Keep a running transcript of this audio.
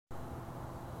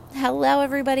Hello,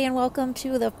 everybody, and welcome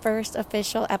to the first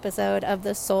official episode of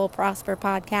the Soul Prosper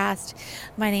podcast.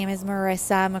 My name is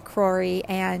Marissa McCrory,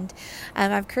 and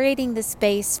I'm creating the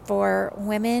space for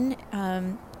women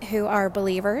who are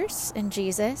believers in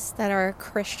Jesus, that are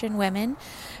Christian women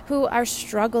who are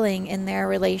struggling in their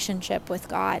relationship with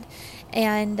God.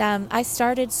 And I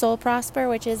started Soul Prosper,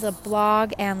 which is a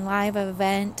blog and live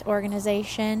event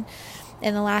organization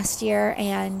in the last year,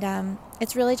 and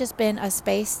it's really just been a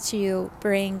space to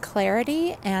bring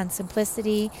clarity and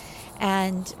simplicity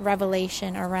and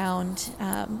revelation around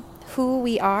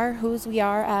whose we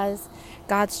are as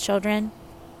God's children,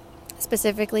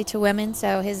 specifically to women,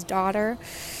 so his daughter,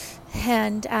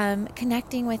 and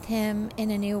connecting with him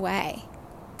in a new way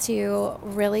to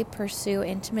really pursue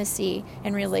intimacy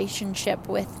and relationship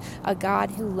with a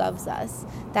God who loves us,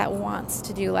 that wants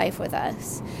to do life with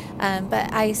us.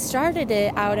 But I started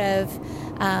it out of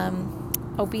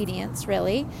obedience,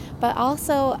 really, but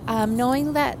also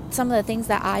knowing that some of the things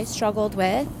that I struggled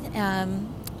with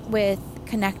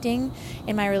connecting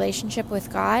in my relationship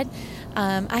with God,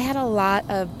 I had a lot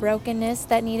of brokenness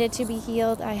that needed to be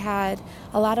healed. I had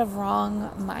a lot of wrong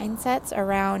mindsets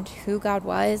around who God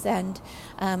was and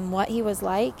what he was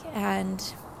like and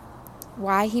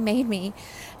why he made me.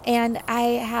 And I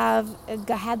have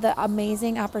had the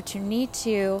amazing opportunity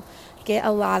to get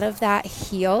a lot of that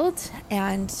healed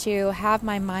and to have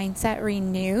my mindset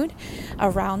renewed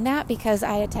around that, because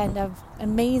I attend an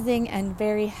amazing and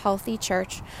very healthy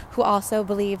church who also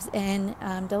believes in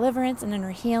deliverance and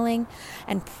inner healing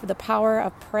and the power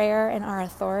of prayer and our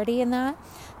authority in that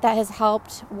has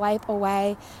helped wipe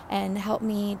away and help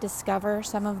me discover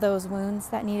some of those wounds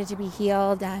that needed to be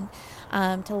healed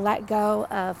and to let go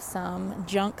of some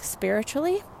junk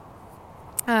spiritually.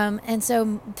 And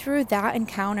so through that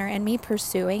encounter and me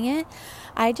pursuing it,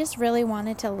 I just really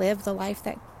wanted to live the life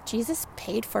that Jesus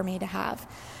paid for me to have.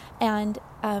 And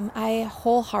I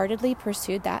wholeheartedly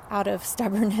pursued that out of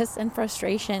stubbornness and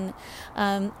frustration.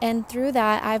 And through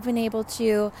that, I've been able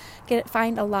to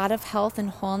find a lot of health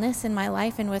and wholeness in my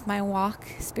life and with my walk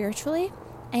spiritually.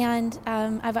 And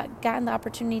I've gotten the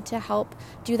opportunity to help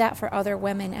do that for other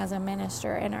women as a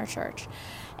minister in our church.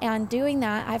 And doing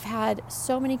that, I've had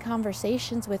so many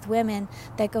conversations with women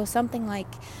that go something like,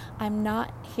 I'm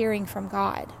not hearing from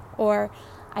God, or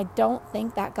I don't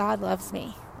think that God loves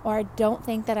me, or I don't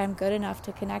think that I'm good enough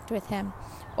to connect with him,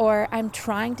 or I'm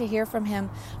trying to hear from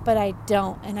him, but I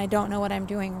don't, and I don't know what I'm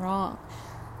doing wrong.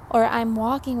 Or I'm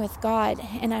walking with God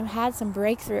and I've had some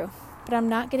breakthrough, but I'm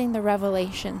not getting the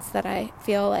revelations that I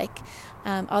feel like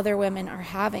other women are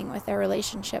having with their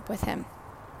relationship with him.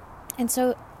 And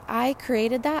so I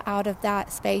created that out of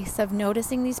that space of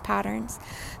noticing these patterns,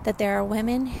 that there are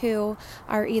women who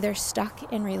are either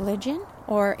stuck in religion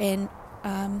or in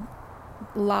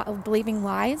believing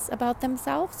lies about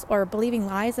themselves or believing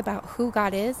lies about who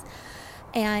God is.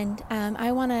 And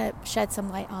I want to shed some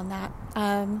light on that.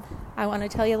 I want to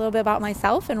tell you a little bit about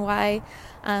myself and why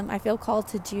I feel called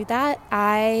to do that.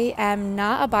 I am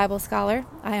not a Bible scholar.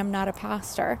 I am not a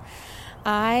pastor.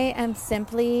 I am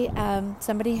simply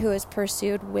somebody who has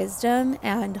pursued wisdom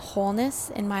and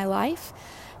wholeness in my life,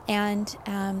 and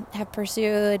have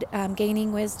pursued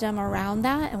gaining wisdom around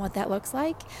that and what that looks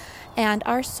like. And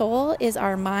our soul is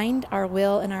our mind, our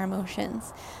will, and our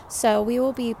emotions. So we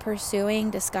will be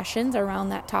pursuing discussions around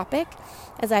that topic,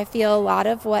 as I feel a lot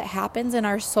of what happens in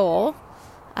our soul.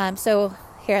 So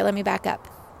here, let me back up.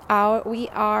 We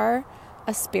are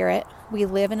a spirit. We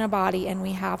live in a body and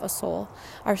we have a soul.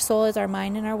 Our soul is our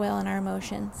mind and our will and our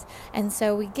emotions. And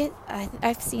so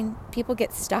I've seen people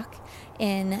get stuck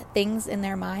in things in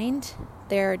their mind,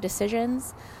 their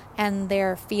decisions, and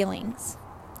their feelings.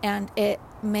 And it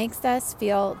makes us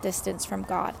feel distance from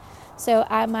God. So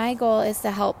my goal is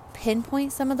to help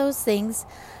pinpoint some of those things,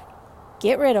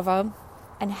 get rid of them,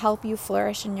 and help you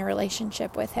flourish in your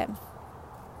relationship with him.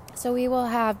 So we will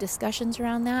have discussions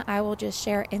around that. I will just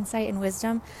share insight and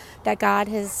wisdom that God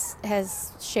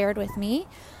has shared with me.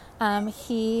 I'm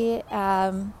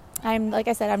like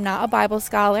I said, I'm not a Bible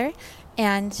scholar,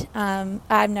 and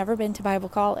I've never been to Bible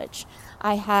college.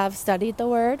 I have studied the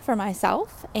Word for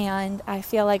myself, and I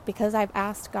feel like because I've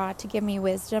asked God to give me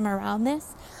wisdom around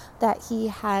this, that he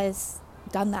has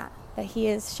done that he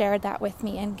has shared that with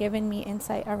me and given me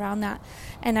insight around that.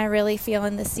 And I really feel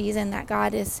in this season that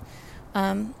God is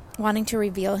wanting to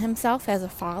reveal himself as a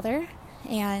father.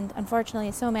 And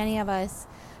unfortunately, so many of us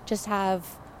just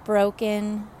have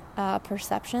broken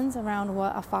perceptions around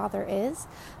what a father is.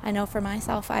 I know for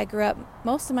myself, I grew up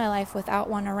most of my life without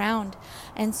one around.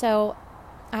 And so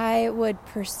I would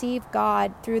perceive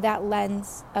God through that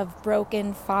lens of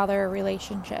broken father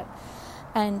relationship.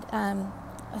 And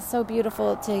so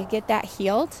beautiful to get that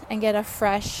healed and get a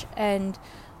fresh and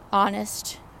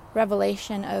honest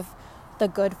revelation of the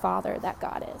good Father that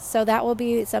God is. So that will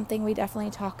be something we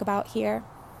definitely talk about here.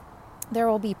 There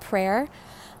will be prayer.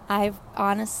 I've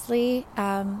honestly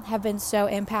have been so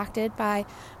impacted by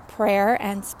prayer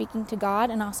and speaking to God,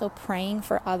 and also praying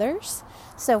for others.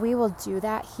 So we will do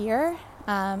that here.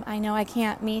 I know I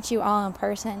can't meet you all in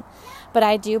person, but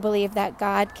I do believe that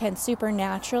God can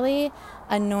supernaturally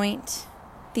anoint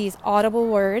these audible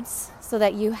words so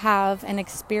that you have an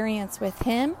experience with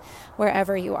Him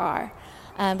wherever you are.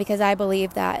 Because I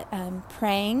believe that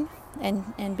praying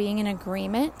and being in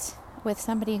agreement with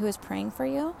somebody who is praying for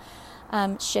you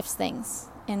shifts things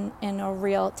in a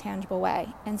real, tangible way.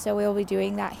 And so we will be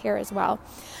doing that here as well.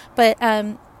 But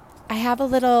I have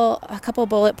a couple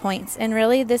bullet points, and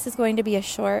really this is going to be a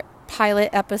short pilot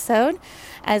episode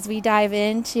as we dive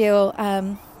into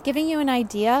giving you an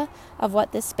idea of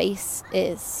what this space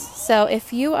is. So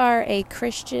if you are a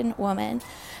Christian woman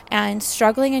and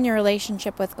struggling in your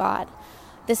relationship with God,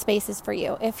 this space is for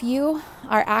you. If you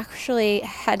are actually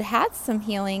had some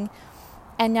healing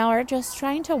and now are just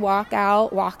trying to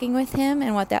walking with Him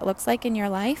and what that looks like in your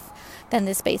life, then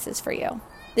this space is for you.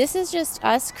 This is just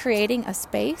us creating a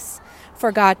space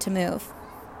for God to move.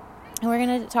 And we're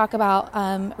going to talk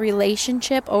about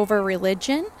relationship over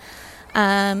religion,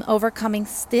 overcoming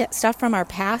stuff from our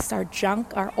past, our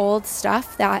junk, our old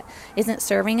stuff that isn't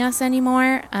serving us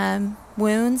anymore,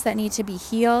 wounds that need to be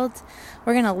healed.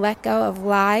 We're going to let go of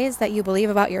lies that you believe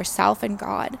about yourself and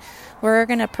God. We're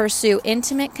going to pursue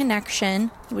intimate connection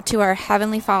to our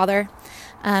Heavenly Father.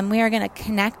 We are going to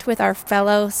connect with our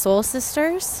fellow soul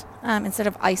sisters instead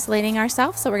of isolating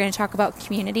ourselves. So we're going to talk about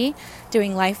community,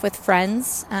 doing life with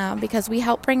friends, because we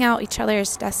help bring out each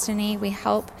other's destiny. We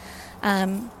help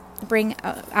bring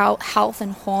out health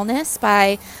and wholeness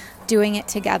by doing it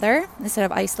together instead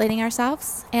of isolating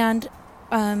ourselves. And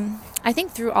I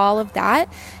think through all of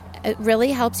that, it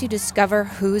really helps you discover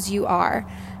whose you are,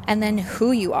 and then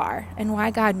who you are, and why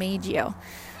God made you.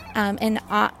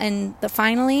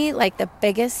 Finally, the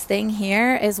biggest thing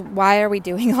here is, why are we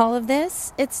doing all of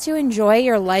this? It's to enjoy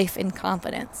your life in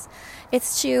confidence.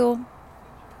 It's to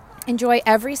enjoy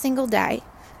every single day,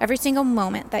 every single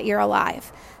moment that you're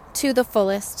alive to the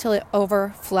fullest till it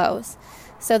overflows,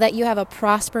 so that you have a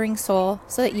prospering soul,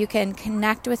 so that you can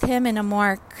connect with Him in a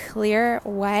more clear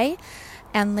way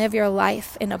and live your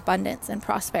life in abundance and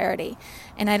prosperity.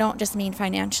 And I don't just mean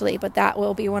financially, but that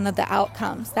will be one of the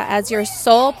outcomes, that as your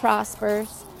soul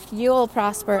prospers, you will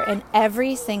prosper in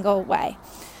every single way.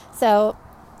 So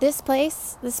this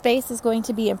space is going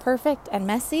to be imperfect and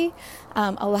messy.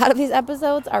 A lot of these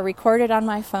episodes are recorded on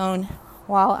my phone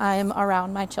while I'm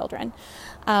around my children.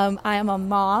 I am a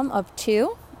mom of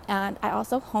 2, and I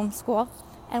also homeschool,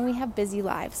 and we have busy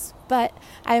lives. But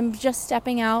I'm just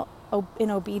stepping out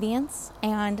in obedience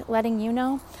and letting you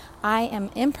know I am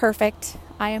imperfect,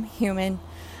 I am human,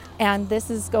 and this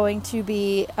is going to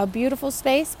be a beautiful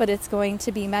space, but it's going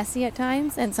to be messy at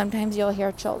times, and sometimes you'll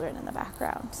hear children in the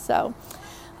background. So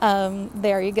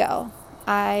there you go.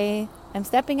 I am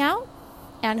stepping out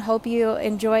and hope you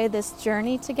enjoy this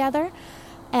journey together.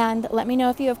 And let me know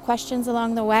if you have questions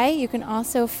along the way. You can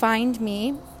also find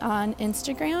me on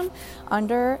Instagram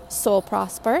under Soul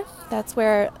Prosper. That's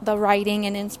where the writing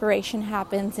and inspiration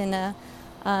happens in a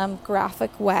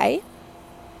graphic way.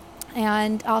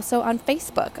 And also on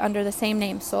Facebook under the same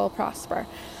name, Soul Prosper.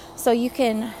 So you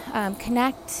can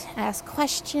connect, ask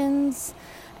questions,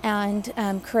 and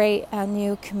create a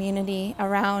new community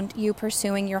around you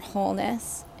pursuing your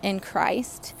wholeness in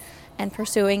Christ and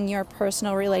pursuing your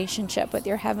personal relationship with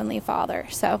your Heavenly Father.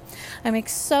 So I'm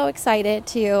so excited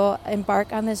to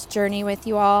embark on this journey with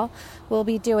you all. We'll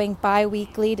be doing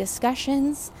bi-weekly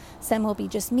discussions. Some will be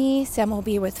just me. Some will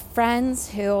be with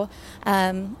friends who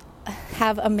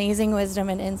have amazing wisdom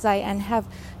and insight and have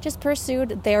just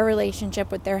pursued their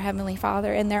relationship with their Heavenly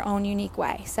Father in their own unique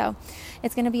way. So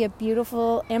it's going to be a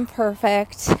beautiful,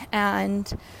 imperfect,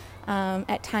 and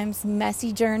at times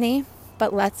messy journey.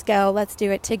 But let's go. Let's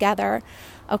do it together.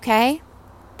 Okay?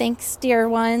 Thanks, dear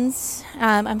ones.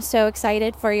 I'm so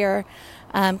excited for your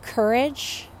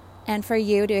courage and for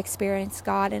you to experience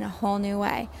God in a whole new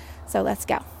way. So let's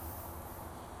go.